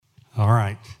All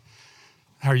right.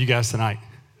 How are you guys tonight?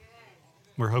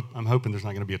 I'm hoping there's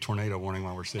not going to be a tornado warning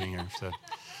while we're sitting here. So,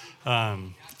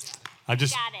 I've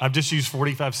just used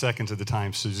 45 seconds of the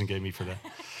time Susan gave me for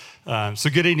that.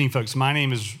 So good evening, folks. My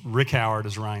name is Rick Howard,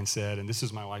 as Ryan said, and this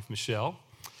is my wife, Michelle.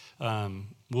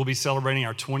 We'll be celebrating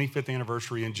our 25th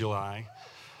anniversary in July.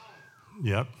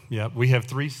 Yep. We have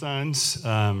three sons,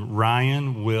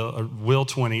 Ryan, Will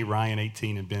 20, Ryan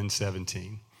 18, and Ben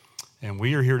 17. And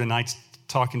we are here tonight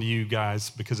talking to you guys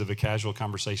because of a casual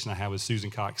conversation I had with Susan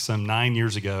Cox some 9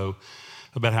 years ago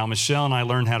about how Michelle and I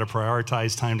learned how to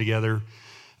prioritize time together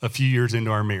a few years into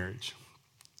our marriage.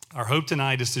 Our hope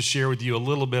tonight is to share with you a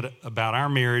little bit about our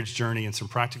marriage journey and some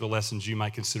practical lessons you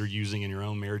might consider using in your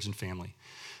own marriage and family.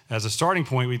 As a starting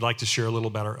point, we'd like to share a little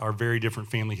about our very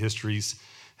different family histories,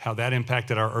 how that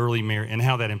impacted our early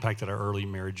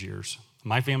marriage years.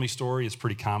 My family story is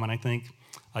pretty common, I think.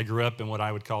 I grew up in what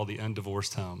I would call the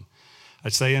undivorced home.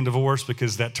 I'd say undivorced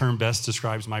because that term best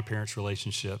describes my parents'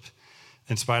 relationship.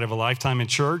 In spite of a lifetime in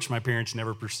church, my parents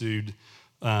never pursued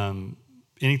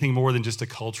anything more than just a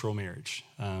cultural marriage.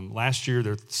 Last year,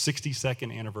 their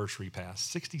 62nd anniversary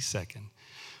passed, 62nd,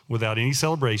 without any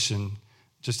celebration,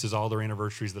 just as all their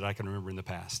anniversaries that I can remember in the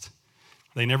past.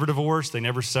 They never divorced, they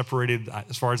never separated.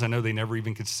 As far as I know, they never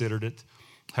even considered it.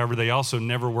 However, they also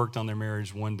never worked on their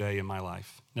marriage one day in my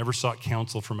life, never sought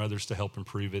counsel from others to help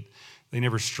improve it. They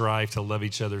never strived to love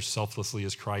each other selflessly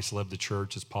as Christ loved the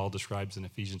church, as Paul describes in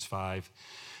Ephesians 5.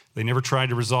 They never tried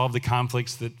to resolve the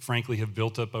conflicts that, frankly, have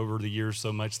built up over the years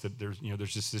so much that there's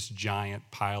just this giant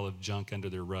pile of junk under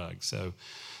their rug. So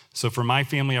for my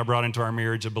family, I brought into our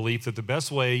marriage a belief that the best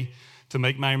way to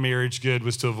make my marriage good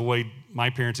was to avoid my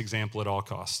parents' example at all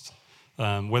costs.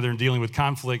 Whether in dealing with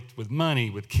conflict, with money,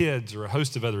 with kids, or a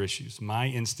host of other issues, my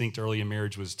instinct early in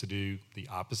marriage was to do the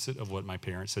opposite of what my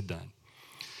parents had done.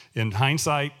 In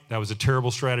hindsight, that was a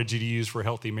terrible strategy to use for a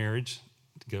healthy marriage,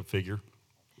 to go figure.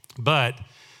 But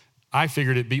I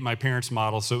figured it beat my parents'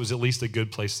 model, so it was at least a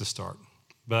good place to start.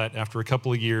 But after a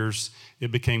couple of years,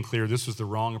 it became clear this was the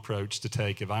wrong approach to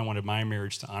take if I wanted my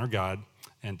marriage to honor God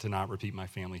and to not repeat my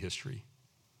family history.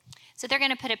 So they're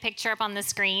going to put a picture up on the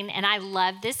screen, and I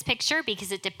love this picture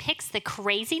because it depicts the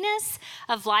craziness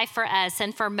of life for us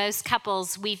and for most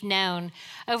couples we've known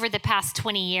over the past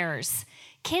 20 years.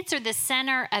 Kids are the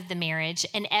center of the marriage,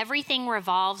 and everything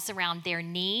revolves around their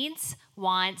needs,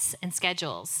 wants, and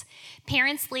schedules.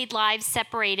 Parents lead lives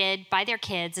separated by their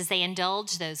kids as they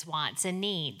indulge those wants and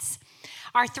needs.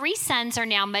 Our three sons are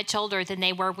now much older than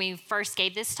they were when we first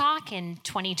gave this talk in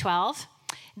 2012.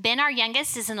 Ben, our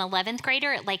youngest, is an 11th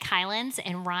grader at Lake Highlands,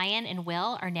 and Ryan and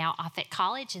Will are now off at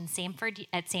college at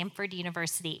Samford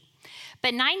University.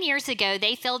 But 9 years ago,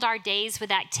 they filled our days with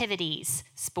activities: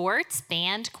 sports,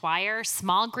 band, choir,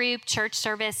 small group, church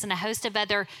service, and a host of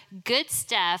other good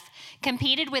stuff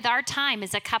competed with our time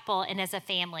as a couple and as a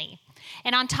family.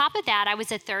 And on top of that, I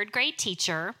was a third grade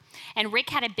teacher, and Rick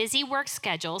had a busy work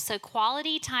schedule, so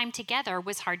quality time together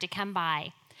was hard to come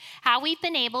by. How we've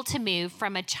been able to move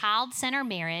from a child-centered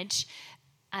marriage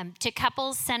to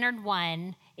couples-centered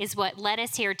one is what led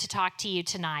us here to talk to you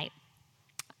tonight.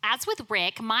 As with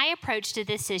Rick, my approach to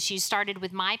this issue started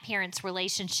with my parents'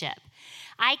 relationship.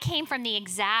 I came from the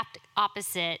exact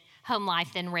opposite home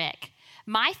life than Rick.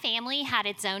 My family had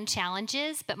its own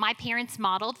challenges, but my parents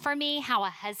modeled for me how a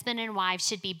husband and wife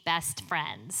should be best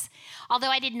friends.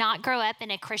 Although I did not grow up in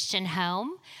a Christian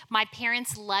home, my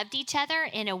parents loved each other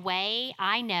in a way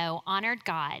I know honored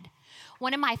God.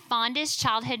 One of my fondest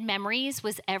childhood memories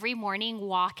was every morning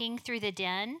walking through the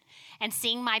den and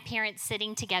seeing my parents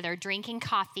sitting together, drinking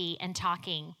coffee and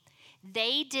talking.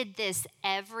 They did this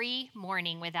every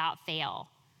morning without fail.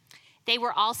 They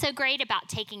were also great about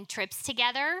taking trips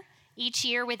together each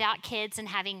year without kids and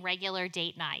having regular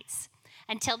date nights.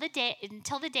 Until the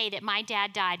day that my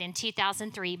dad died in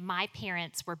 2003, my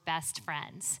parents were best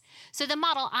friends. So the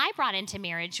model I brought into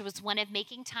marriage was one of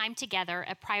making time together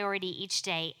a priority each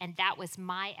day, and that was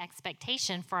my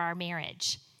expectation for our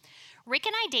marriage. Rick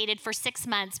and I dated for 6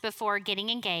 months before getting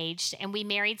engaged, and we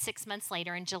married 6 months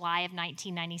later in July of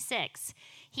 1996.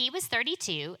 He was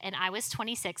 32, and I was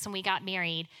 26 when we got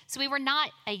married, so we were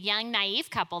not a young, naive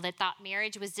couple that thought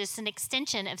marriage was just an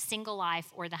extension of single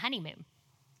life or the honeymoon.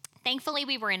 Thankfully,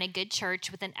 we were in a good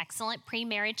church with an excellent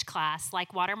pre-marriage class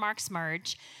like Watermark's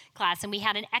Merge class, and we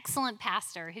had an excellent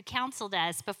pastor who counseled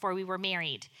us before we were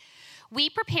married. We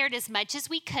prepared as much as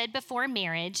we could before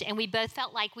marriage, and we both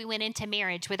felt like we went into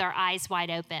marriage with our eyes wide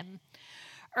open.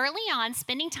 Early on,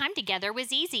 spending time together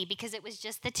was easy because it was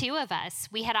just the two of us.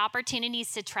 We had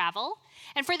opportunities to travel,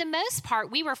 and for the most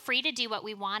part, we were free to do what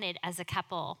we wanted as a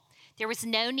couple. There was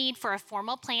no need for a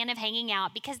formal plan of hanging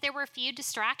out because there were few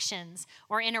distractions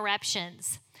or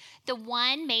interruptions. The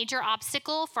one major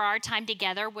obstacle for our time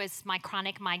together was my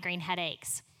chronic migraine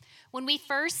headaches. When we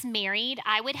first married,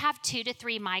 I would have 2 to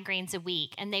 3 migraines a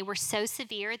week, and they were so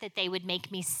severe that they would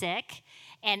make me sick,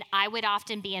 and I would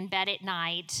often be in bed at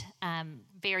night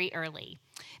very early.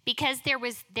 Because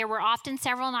there were often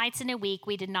several nights in a week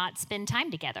we did not spend time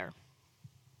together.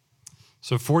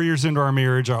 So 4 years into our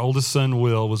marriage, our oldest son,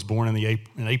 Will, was born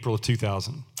in April of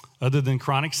 2000. Other than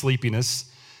chronic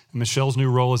sleepiness and Michelle's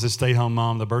new role as a stay-at-home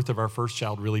mom, the birth of our first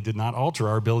child really did not alter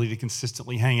our ability to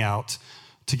consistently hang out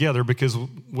together because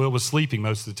Will was sleeping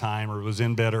most of the time or was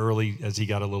in bed early as he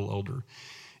got a little older.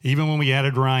 Even when we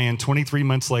added Ryan 23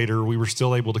 months later, we were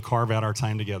still able to carve out our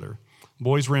time together.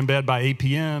 Boys were in bed by 8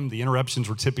 p.m. The interruptions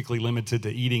were typically limited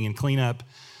to eating and cleanup.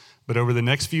 But over the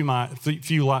next few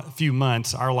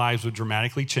months, our lives would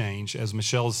dramatically change as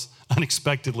Michelle's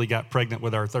unexpectedly got pregnant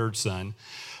with our third son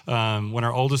when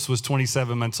our oldest was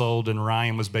 27 months old and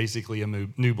Ryan was basically a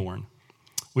newborn.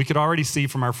 We could already see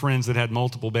from our friends that had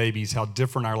multiple babies how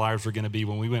different our lives were going to be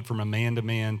when we went from a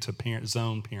man-to-man to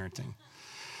zone parenting.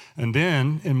 And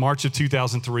then in March of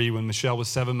 2003, when Michelle was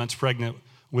 7 months pregnant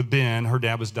with Ben, her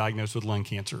dad was diagnosed with lung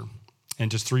cancer.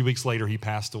 And just 3 weeks later, he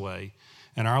passed away.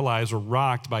 And our lives were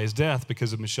rocked by his death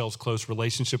because of Michelle's close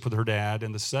relationship with her dad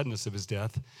and the suddenness of his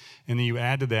death. And then you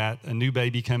add to that a new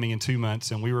baby coming in 2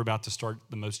 months, and we were about to start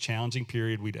the most challenging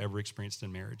period we'd ever experienced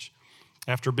in marriage.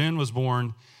 After Ben was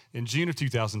born in June of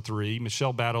 2003,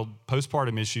 Michelle battled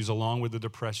postpartum issues along with the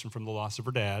depression from the loss of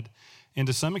her dad, and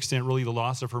to some extent, really the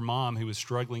loss of her mom, who was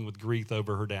struggling with grief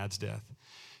over her dad's death.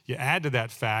 You add to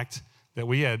that fact that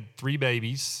we had 3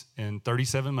 babies in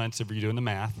 37 months, if you're doing the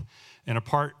math, and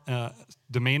apart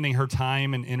demanding her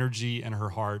time and energy and her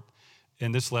heart,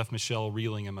 and this left Michelle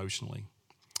reeling emotionally.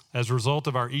 As a result,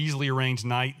 our easily arranged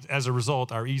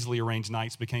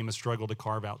nights became a struggle to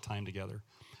carve out time together.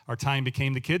 Our time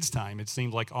became the kids' time. It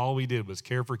seemed like all we did was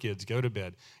care for kids, go to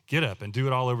bed, get up, and do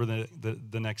it all over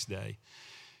the next day.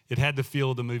 It had the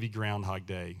feel of the movie Groundhog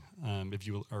Day, if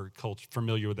you are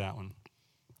familiar with that one.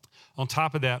 On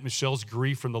top of that, Michelle's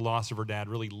grief from the loss of her dad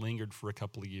really lingered for a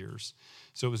couple of years.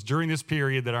 So it was during this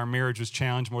period that our marriage was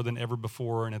challenged more than ever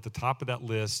before, and at the top of that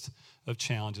list of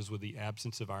challenges was the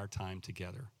absence of our time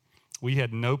together. We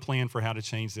had no plan for how to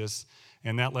change this,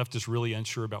 and that left us really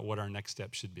unsure about what our next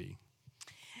step should be.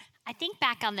 I think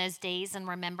back on those days and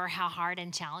remember how hard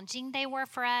and challenging they were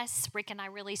for us. Rick and I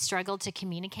really struggled to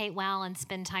communicate well and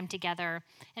spend time together.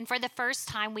 And for the first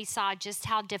time, we saw just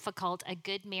how difficult a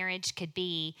good marriage could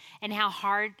be and how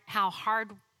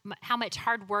much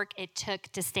hard work it took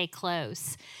to stay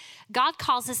close. God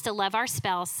calls us to love our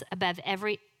spouse above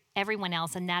everyone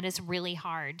else, and that is really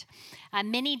hard.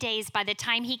 Many days, by the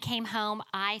time he came home,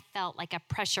 I felt like a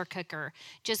pressure cooker,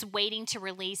 just waiting to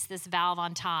release this valve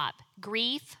on top.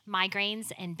 Grief,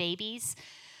 migraines, and babies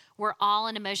were all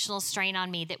an emotional strain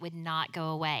on me that would not go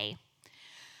away.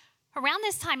 Around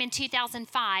this time in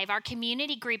 2005, our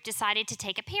community group decided to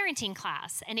take a parenting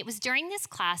class, and it was during this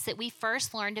class that we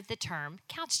first learned of the term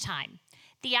couch time.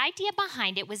 The idea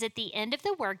behind it was at the end of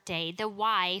the workday, the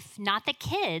wife, not the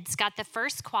kids, got the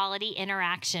first quality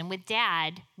interaction with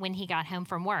dad when he got home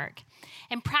from work.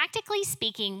 And practically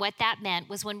speaking, what that meant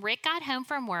was when Rick got home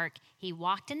from work, he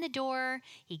walked in the door,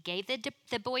 he gave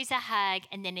the boys a hug,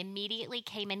 and then immediately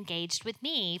came engaged with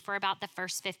me for about the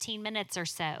first 15 minutes or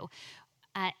so.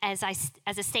 As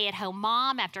a stay-at-home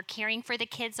mom, after caring for the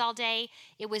kids all day,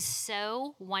 it was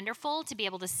so wonderful to be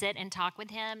able to sit and talk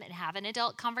with him and have an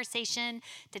adult conversation,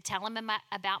 to tell him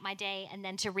about my day, and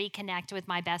then to reconnect with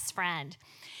my best friend.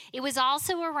 It was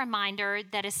also a reminder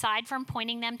that aside from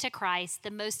pointing them to Christ, the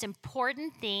most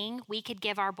important thing we could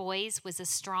give our boys was a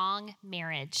strong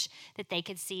marriage that they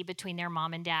could see between their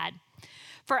mom and dad.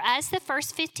 For us, the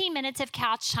first 15 minutes of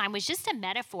couch time was just a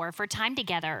metaphor for time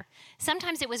together.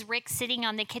 Sometimes it was Rick sitting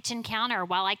on the kitchen counter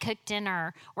while I cooked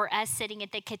dinner, or us sitting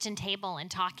at the kitchen table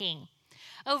and talking.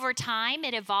 Over time,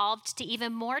 it evolved to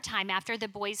even more time after the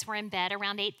boys were in bed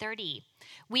around 8:30.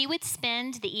 We would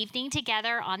spend the evening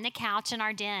together on the couch in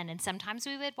our den, and sometimes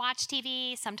we would watch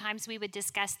TV, sometimes we would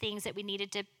discuss things that we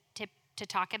needed to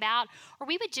talk about, or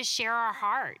we would just share our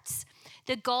hearts.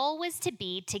 The goal was to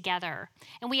be together.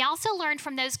 And we also learned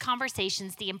from those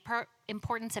conversations the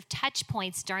importance of touch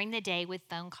points during the day with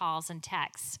phone calls and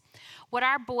texts. What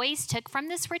our boys took from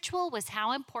this ritual was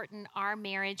how important our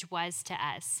marriage was to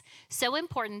us. So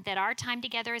important that our time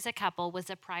together as a couple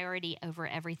was a priority over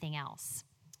everything else.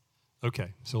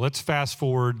 Okay, so let's fast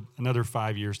forward another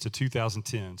 5 years to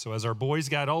 2010. So as our boys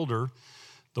got older,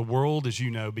 The world, as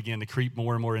you know, began to creep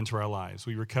more and more into our lives.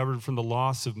 We recovered from the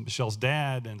loss of Michelle's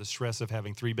dad and the stress of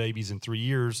having 3 babies in 3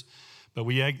 years. But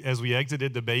as we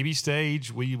exited the baby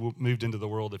stage, we moved into the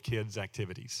world of kids'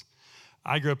 activities.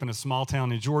 I grew up in a small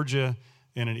town in Georgia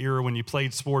in an era when you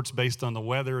played sports based on the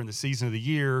weather and the season of the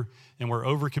year, and where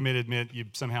overcommitted meant you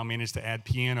somehow managed to add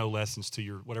piano lessons to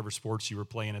your whatever sports you were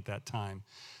playing at that time.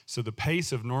 So the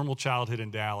pace of normal childhood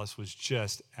in Dallas was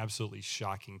just absolutely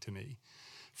shocking to me.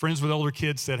 Friends with older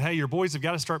kids said, hey, your boys have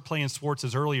got to start playing sports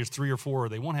as early as 3 or 4, or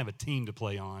they won't have a team to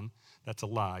play on. That's a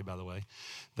lie, by the way.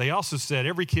 They also said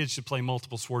every kid should play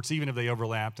multiple sports, even if they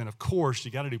overlapped. And of course,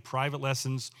 you got to do private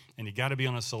lessons, and you got to be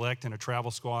on a select and a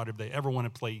travel squad if they ever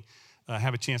want to play,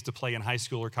 have a chance to play in high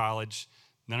school or college.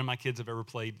 None of my kids have ever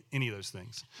played any of those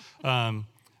things.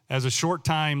 A short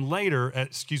time later,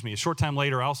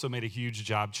 I also made a huge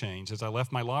job change as I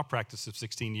left my law practice of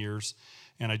 16 years,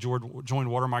 and I joined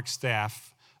Watermark's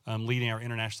staff, leading our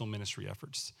international ministry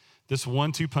efforts. This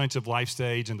 1-2 punch of life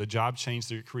stage and the job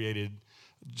change created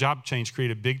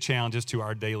big challenges to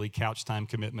our daily couch time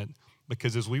commitment,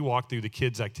 because as we walked through the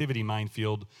kids' activity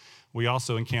minefield, we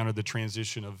also encountered the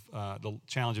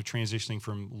challenge of transitioning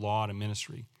from law to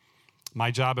ministry. My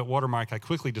job at Watermark, I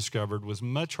quickly discovered, was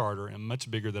much harder and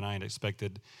much bigger than I had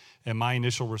expected, and my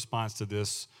initial response to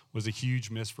this was a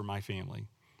huge miss for my family.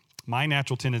 My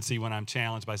natural tendency when I'm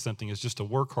challenged by something is just to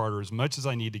work harder as much as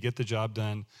I need to get the job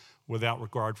done without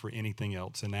regard for anything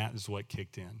else, and that is what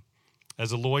kicked in.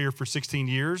 As a lawyer for 16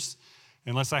 years,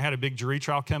 unless I had a big jury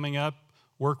trial coming up,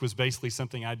 work was basically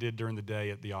something I did during the day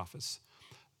at the office.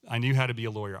 I knew how to be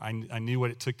a lawyer. I knew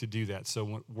what it took to do that,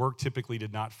 so work typically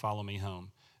did not follow me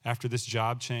home. After this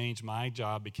job change, my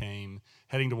job became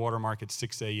heading to Watermark at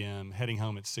 6 a.m., heading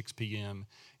home at 6 p.m.,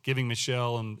 giving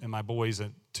Michelle and my boys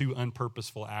 2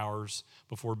 unpurposeful hours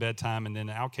before bedtime, and then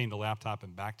out came the laptop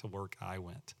and back to work I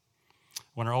went.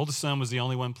 When our oldest son was the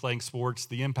only one playing sports,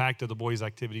 the impact of the boys'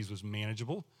 activities was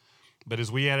manageable. But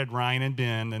as we added Ryan and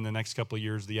Ben in the next couple of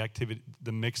years,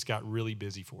 the mix got really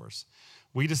busy for us.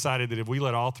 We decided that if we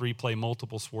let all 3 play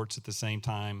multiple sports at the same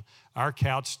time, our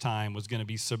couch time was going to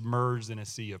be submerged in a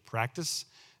sea of practice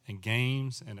and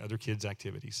games and other kids'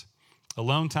 activities.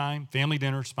 Alone time, family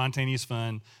dinner, spontaneous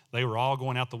fun, they were all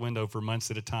going out the window for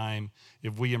months at a time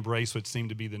if we embraced what seemed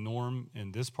to be the norm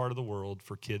in this part of the world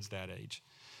for kids that age.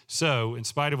 So, in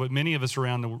spite of what many of us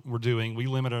around were doing, we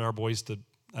limited our boys to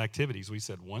activities. We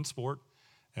said 1 sport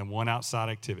and 1 outside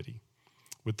activity.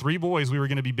 With 3 boys, we were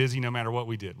going to be busy no matter what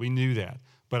we did. We knew that.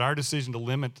 But our decision to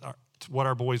limit what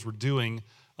our boys were doing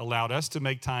allowed us to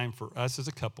make time for us as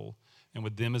a couple, and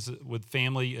with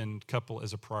family and couple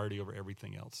as a priority over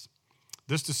everything else.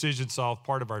 This decision solved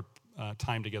part of our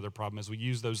time together problem as we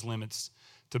used those limits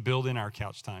to build in our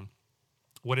couch time.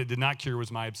 What it did not cure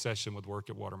was my obsession with work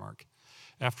at Watermark.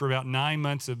 After about 9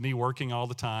 months of me working all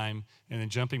the time and then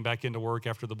jumping back into work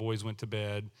after the boys went to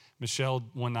bed, Michelle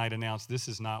one night announced, "This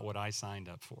is not what I signed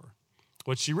up for."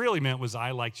 What she really meant was,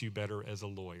 "I liked you better as a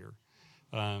lawyer."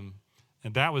 And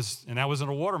that wasn't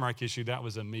a Watermark issue. That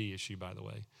was a me issue, by the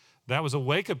way. That was a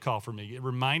wake-up call for me. It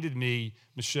reminded me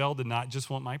Michelle did not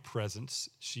just want my presence.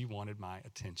 She wanted my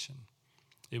attention.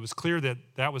 It was clear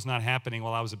that was not happening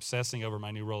while I was obsessing over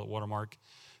my new role at Watermark.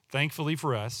 Thankfully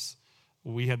for us,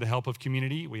 we had the help of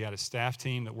community. We had a staff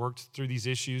team that worked through these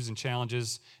issues and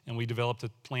challenges, and we developed a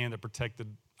plan that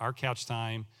protected our couch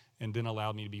time and then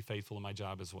allowed me to be faithful in my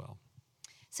job as well.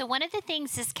 So one of the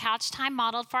things this couch time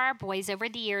modeled for our boys over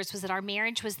the years was that our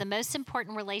marriage was the most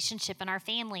important relationship in our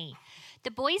family.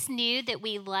 The boys knew that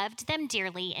we loved them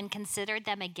dearly and considered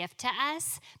them a gift to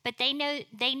us, but they knew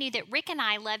that Rick and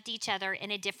I loved each other in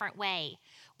a different way.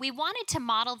 We wanted to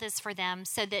model this for them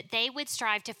so that they would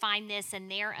strive to find this in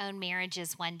their own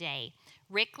marriages one day.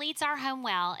 Rick leads our home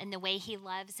well in the way he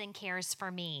loves and cares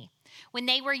for me. When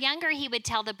they were younger, he would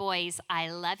tell the boys, "I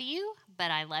love you,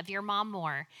 but I love your mom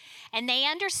more." And they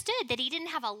understood that he didn't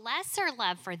have a lesser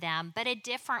love for them, but a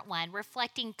different one,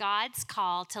 reflecting God's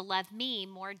call to love me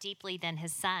more deeply than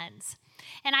his sons.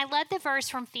 And I love the verse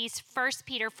from 1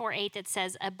 Peter 4:8 that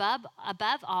says, above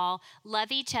all,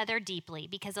 love each other deeply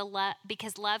because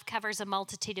love covers a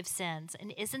multitude of sins.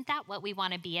 And isn't that what we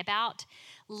want to be about?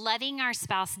 Loving our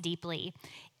spouse deeply.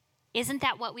 Isn't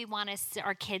that what we want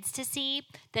our kids to see?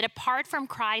 That apart from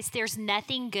Christ, there's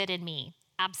nothing good in me.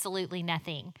 Absolutely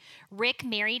nothing. Rick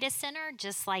married a sinner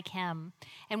just like him.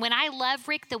 And when I love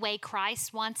Rick the way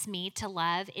Christ wants me to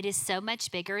love, it is so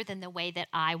much bigger than the way that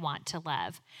I want to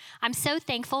love. I'm so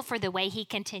thankful for the way he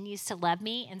continues to love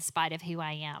me in spite of who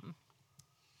I am.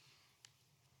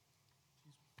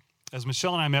 As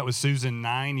Michelle and I met with Susan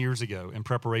 9 years ago in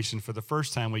preparation for the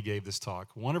first time we gave this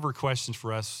talk, one of her questions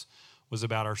for us was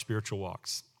about our spiritual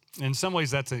walks. In some ways,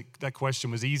 that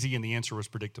question was easy and the answer was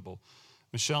predictable.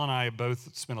 Michelle and I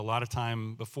both spent a lot of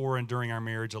time before and during our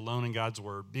marriage alone in God's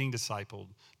Word, being discipled,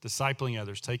 discipling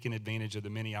others, taking advantage of the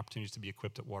many opportunities to be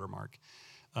equipped at Watermark,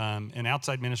 and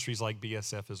outside ministries like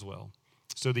BSF as well.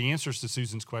 So the answers to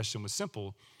Susan's question was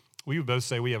simple. We would both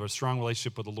say we have a strong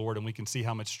relationship with the Lord, and we can see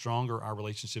how much stronger our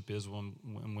relationship is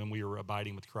when we are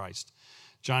abiding with Christ.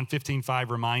 John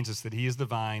 15:5 reminds us that he is the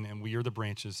vine and we are the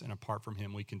branches, and apart from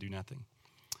him we can do nothing.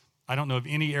 I don't know of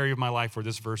any area of my life where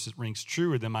this verse rings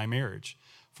truer than my marriage.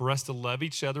 For us to love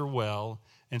each other well,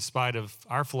 in spite of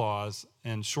our flaws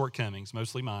and shortcomings,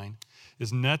 mostly mine,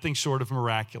 is nothing short of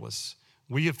miraculous.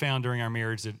 We have found during our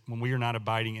marriage that when we are not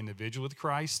abiding individually with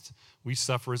Christ, we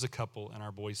suffer as a couple and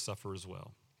our boys suffer as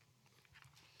well.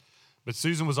 But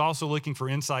Susan was also looking for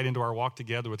insight into our walk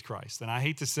together with Christ. And I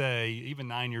hate to say, even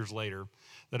 9 years later,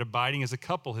 that abiding as a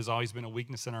couple has always been a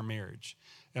weakness in our marriage.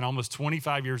 In almost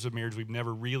 25 years of marriage, we've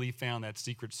never really found that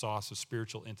secret sauce of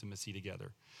spiritual intimacy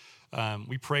together.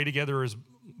 We pray together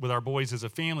with our boys as a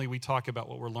family. We talk about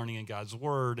what we're learning in God's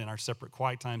Word and our separate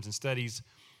quiet times and studies.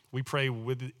 We pray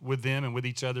with them and with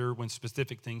each other when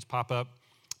specific things pop up.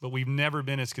 But we've never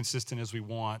been as consistent as we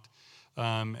want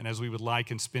and as we would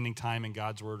like in spending time in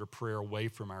God's Word or prayer away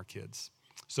from our kids.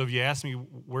 So if you ask me,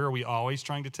 where are we always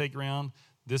trying to take ground?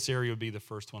 This area would be the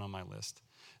first one on my list.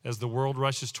 As the world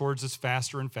rushes towards us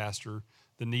faster and faster,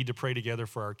 the need to pray together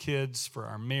for our kids, for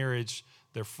our marriage,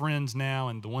 their friends now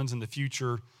and the ones in the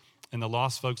future, and the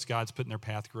lost folks God's put in their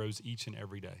path grows each and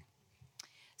every day.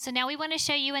 So now we want to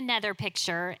show you another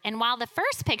picture. And while the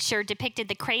first picture depicted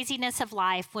the craziness of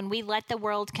life when we let the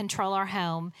world control our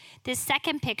home, this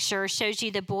second picture shows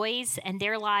you the boys and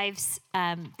their lives.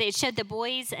 It showed the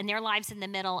boys and their lives in the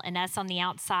middle and us on the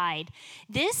outside.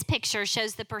 This picture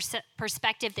shows the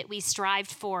perspective that we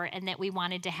strived for and that we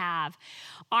wanted to have.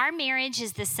 Our marriage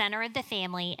is the center of the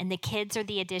family and the kids are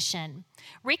the addition.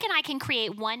 Rick and I can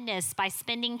create oneness by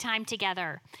spending time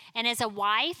together. And as a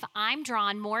wife, I'm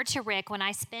drawn more to Rick when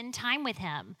I spend time with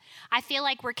him. I feel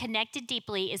like we're connected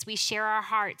deeply as we share our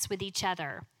hearts with each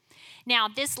other. Now,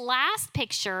 this last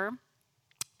picture,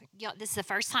 this is the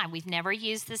first time. We've never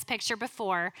used this picture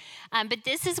before. But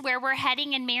this is where we're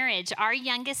heading in marriage. Our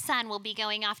youngest son will be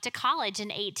going off to college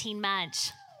in 18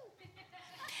 months.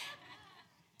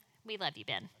 We love you,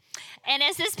 Ben. And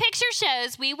as this picture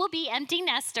shows, we will be empty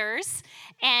nesters.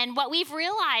 And what we've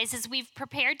realized as we've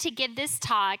prepared to give this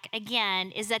talk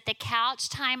again is that the couch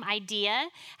time idea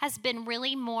has been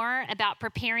really more about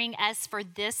preparing us for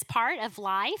this part of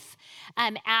life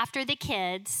after the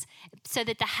kids, so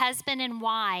that the husband and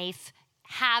wife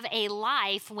have a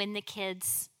life when the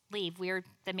kids leave. We're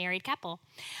the married couple.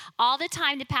 All the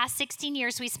time, the past 16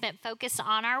 years we spent focused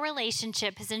on our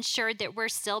relationship has ensured that we're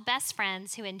still best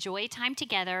friends who enjoy time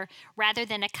together rather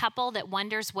than a couple that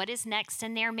wonders what is next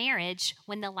in their marriage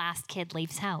when the last kid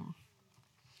leaves home.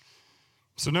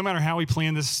 So no matter how we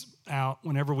plan this out,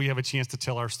 whenever we have a chance to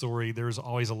tell our story, there's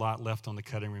always a lot left on the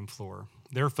cutting room floor.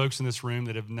 There are folks in this room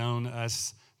that have known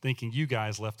us thinking you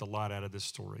guys left a lot out of this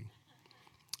story.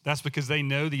 That's because they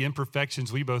know the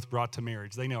imperfections we both brought to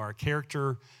marriage. They know our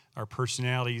character, our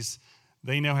personalities.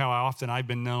 They know how often I've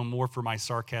been known more for my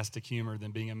sarcastic humor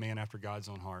than being a man after God's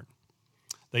own heart.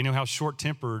 They know how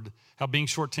being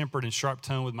short-tempered and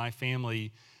sharp-toned with my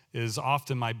family is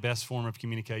often my best form of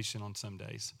communication on some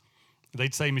days.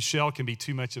 They'd say Michelle can be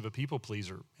too much of a people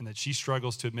pleaser and that she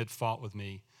struggles to admit fault with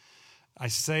me. I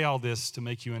say all this to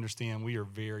make you understand we are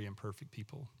very imperfect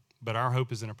people, but our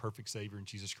hope is in a perfect Savior in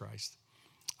Jesus Christ.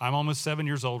 I'm almost 7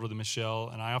 years older than Michelle,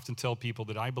 and I often tell people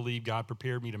that I believe God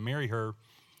prepared me to marry her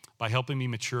by helping me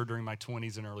mature during my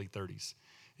 20s and early 30s.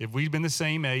 If we'd been the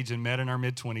same age and met in our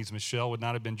mid-20s, Michelle would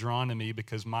not have been drawn to me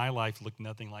because my life looked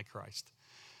nothing like Christ.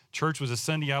 Church was a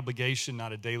Sunday obligation,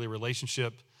 not a daily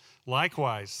relationship.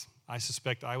 Likewise, I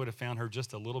suspect I would have found her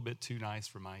just a little bit too nice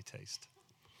for my taste.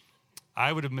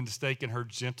 I would have mistaken her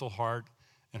gentle heart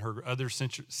and her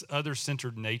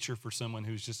other-centered nature for someone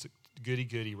who's just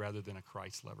goody-goody rather than a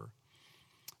Christ lover.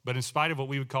 But in spite of what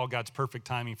we would call God's perfect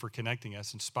timing for connecting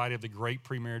us, in spite of the great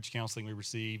pre-marriage counseling we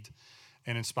received,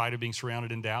 and in spite of being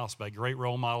surrounded in Dallas by great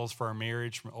role models for our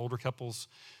marriage from older couples,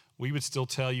 we would still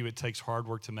tell you it takes hard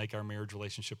work to make our marriage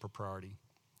relationship a priority.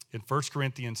 In 1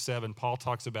 Corinthians 7, Paul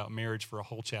talks about marriage for a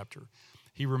whole chapter.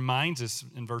 He reminds us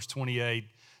in verse 28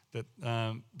 that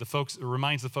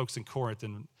reminds the folks in Corinth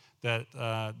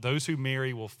that those who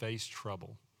marry will face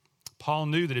trouble. Paul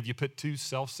knew that if you put two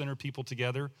self-centered people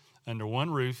together under one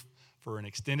roof for an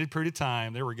extended period of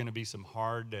time, there were going to be some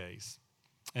hard days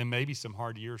and maybe some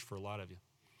hard years for a lot of you.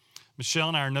 Michelle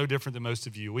and I are no different than most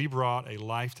of you. We brought a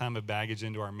lifetime of baggage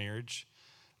into our marriage.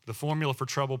 The formula for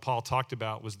trouble Paul talked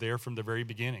about was there from the very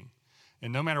beginning.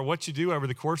 And no matter what you do over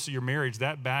the course of your marriage,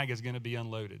 that bag is going to be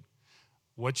unloaded.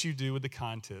 What you do with the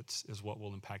contents is what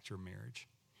will impact your marriage.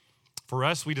 For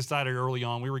us, we decided early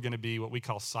on we were going to be what we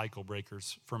call cycle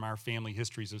breakers from our family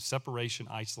histories of separation,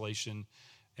 isolation,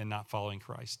 and not following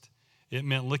Christ. It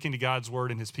meant looking to God's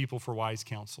word and his people for wise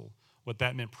counsel. What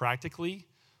that meant practically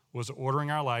was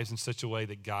ordering our lives in such a way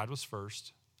that God was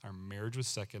first, our marriage was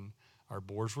second, our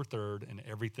boards were third, and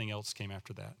everything else came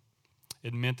after that.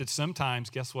 It meant that sometimes,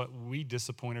 guess what? We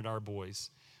disappointed our boys.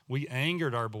 We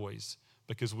angered our boys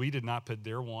because we did not put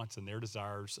their wants and their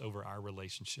desires over our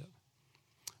relationship.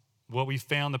 What we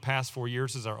found the past 4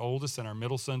 years as our oldest and our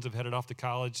middle sons have headed off to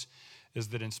college is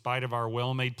that in spite of our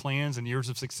well-made plans and years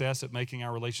of success at making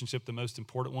our relationship the most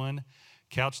important one,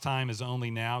 couch time is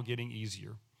only now getting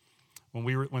easier.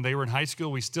 When they were in high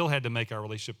school, we still had to make our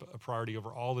relationship a priority over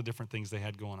all the different things they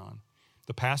had going on.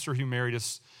 The pastor who married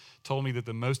us told me that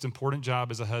the most important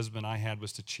job as a husband I had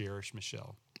was to cherish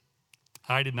Michelle.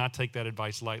 I did not take that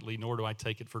advice lightly, nor do I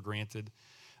take it for granted.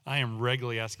 I am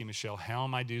regularly asking Michelle, how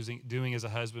am I doing as a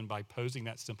husband by posing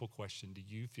that simple question, do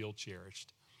you feel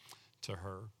cherished, to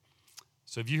her?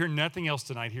 So if you hear nothing else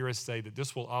tonight, hear us say that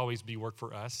this will always be work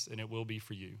for us, and it will be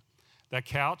for you. That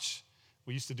couch,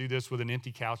 we used to do this with an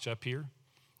empty couch up here,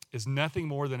 is nothing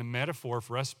more than a metaphor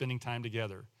for us spending time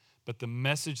together. But the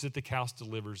message that the couch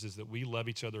delivers is that we love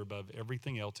each other above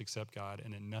everything else except God,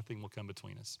 and that nothing will come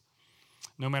between us.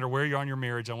 No matter where you are in your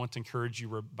marriage, I want to encourage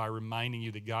you by reminding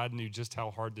you that God knew just how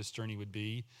hard this journey would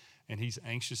be, and he's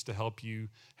anxious to help you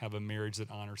have a marriage that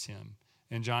honors him.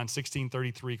 In John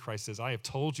 16:33, Christ says, I have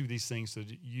told you these things so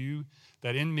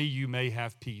that in me you may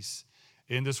have peace.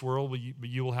 In this world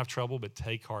you will have trouble, but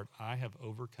take heart. I have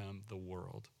overcome the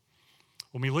world.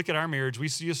 When we look at our marriage, we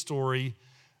see a story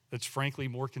that's frankly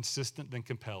more consistent than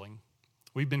compelling.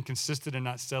 We've been consistent in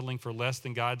not settling for less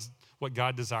than what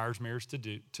God desires marriage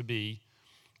to be.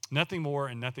 Nothing more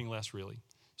and nothing less, really.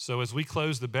 So as we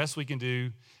close, the best we can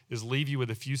do is leave you with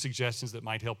a few suggestions that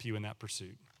might help you in that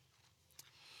pursuit.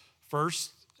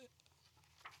 First,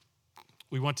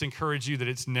 we want to encourage you that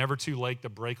it's never too late to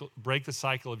break the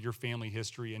cycle of your family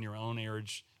history and your own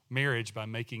marriage by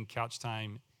making couch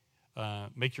time,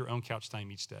 make your own couch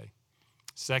time each day.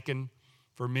 Second,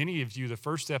 for many of you, the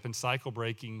first step in cycle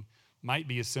breaking might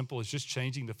be as simple as just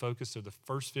changing the focus of the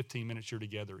first 15 minutes you're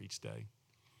together each day.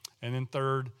 And then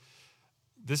third,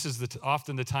 this is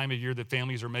often the time of year that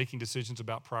families are making decisions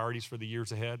about priorities for the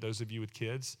years ahead, those of you with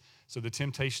kids. So the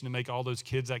temptation to make all those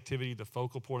kids' activity the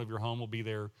focal point of your home will be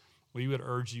there. We would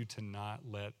urge you to not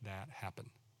let that happen.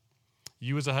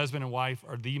 You as a husband and wife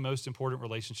are the most important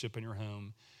relationship in your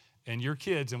home. And your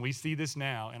kids, and we see this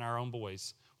now in our own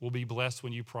boys, will be blessed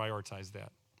when you prioritize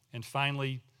that. And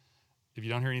finally, if you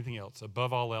don't hear anything else,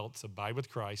 above all else, abide with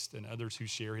Christ and others who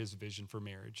share his vision for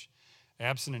marriage.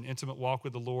 Absent an intimate walk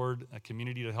with the Lord, a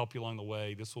community to help you along the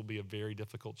way, this will be a very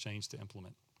difficult change to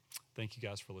implement. Thank you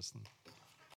guys for listening.